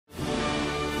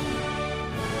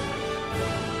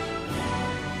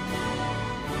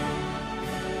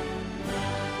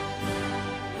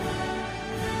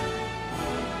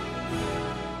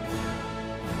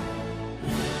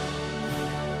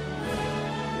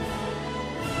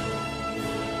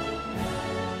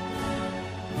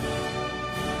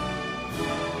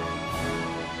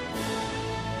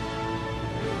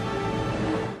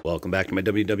Welcome back to my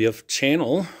WWF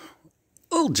channel,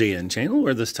 LJN channel,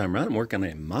 where this time around I'm working on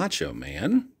a Macho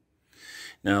Man.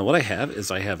 Now what I have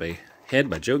is I have a head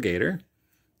by Joe Gator,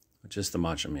 which is the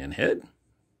Macho Man head,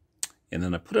 and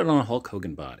then I put it on a Hulk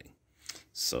Hogan body.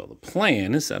 So the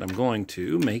plan is that I'm going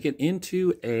to make it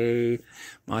into a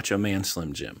Macho Man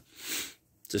Slim Jim.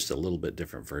 Just a little bit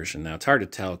different version. Now it's hard to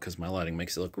tell because my lighting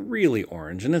makes it look really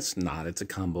orange, and it's not. It's a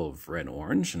combo of red and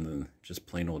orange, and then just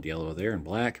plain old yellow there and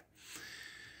black.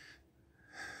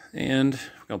 And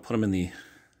we're going to put them in the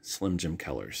Slim Jim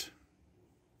colors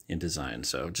in design.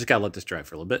 So just got to let this dry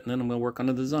for a little bit, and then I'm going to work on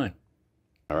the design.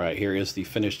 All right, here is the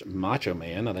finished Macho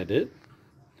Man that I did.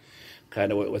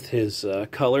 Kind of went with his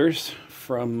colors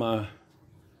from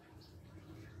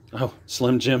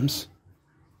Slim Jims.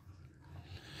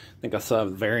 I think I saw a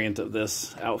variant of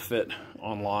this outfit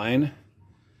online,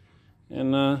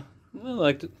 and I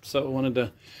liked it, so I wanted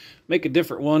to make a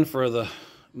different one for the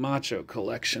Macho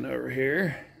collection over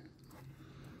here.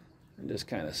 And just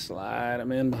kind of slide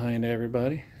them in behind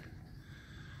everybody.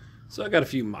 So I got a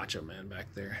few Macho Men back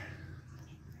there.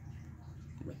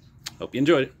 Hope you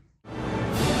enjoyed it.